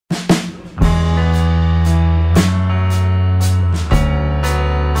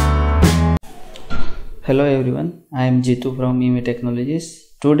Hello everyone, I am Jitu from EME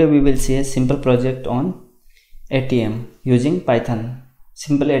Technologies. Today we will see a simple project on ATM using Python.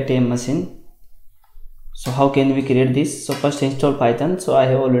 Simple ATM machine. So how can we create this? So first install Python. So I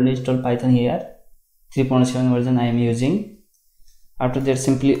have already installed Python here. 3.7 version I am using. After that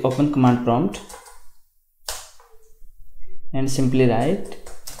simply open command prompt and simply write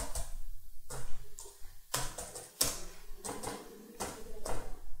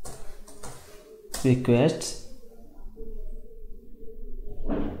requests.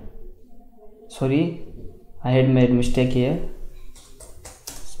 Sorry, I had made mistake here.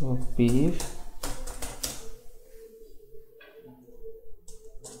 So pif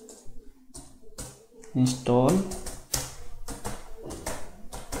install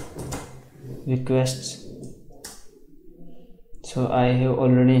requests. So I have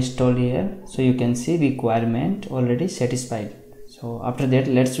already installed here. So you can see requirement already satisfied. So after that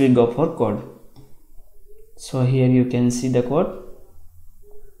let's we go for code. So here you can see the code.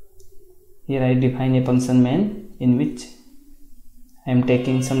 Here I define a function main in which I am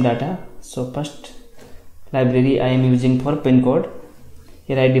taking some data. So first library I am using for pin code.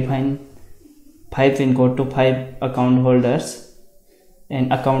 Here I define 5 pin code to 5 account holders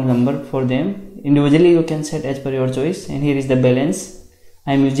and account number for them. Individually you can set as per your choice. And here is the balance.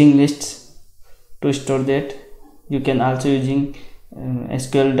 I am using lists to store that. You can also using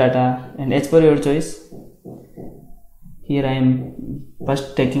SQL data and as per your choice. Here I am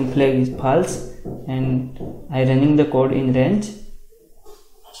first taking flag is false and I running the code in range.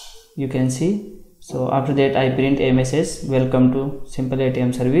 You can see. So after that I print a message, welcome to simple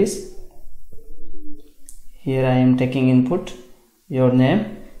ATM service. Here I am taking input your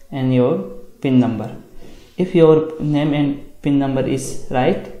name and your PIN number. If your name and PIN number is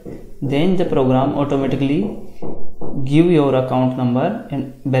right, then the program automatically give your account number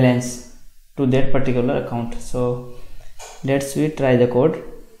and balance to that particular account. So let's we try the code.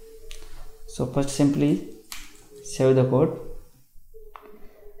 So first simply save the code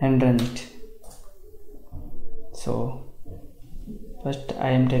and run it. So first I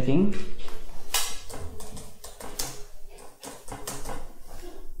am taking,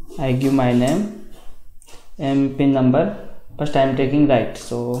 I give my name and PIN number. First I am taking right.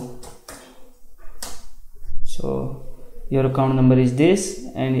 So your account number is this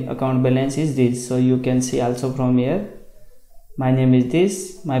and account balance is this. So you can see also from here, my name is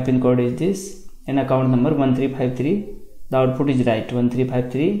this, my PIN code is this and account number 1353. The output is right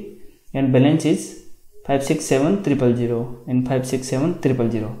 1353 and balance is 567000 and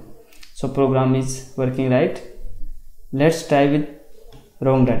 567000. So program is working right. Let's try with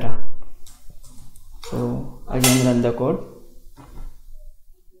wrong data. So again run the code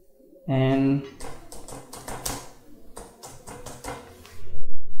and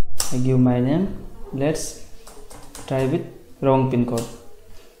I give my name. Let's try with wrong pin code.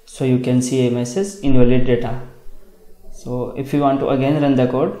 So you can see a message invalid data. So if you want to again run the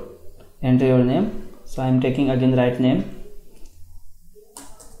code, enter your name. So I am taking again right name.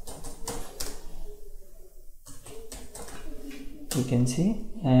 You can see,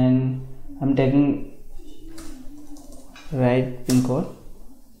 and I'm taking right pin code.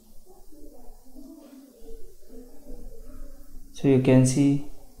 So you can see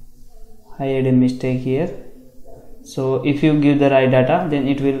I had a mistake here. So if you give the right data, then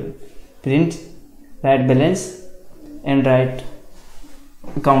it will print right balance and right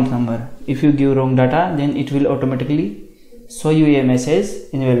account number. If you give wrong data, then it will automatically show you a message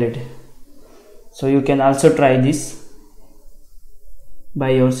invalid. So you can also try this by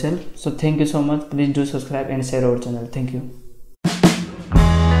yourself. So thank you so much. Please do subscribe and share our channel. Thank you.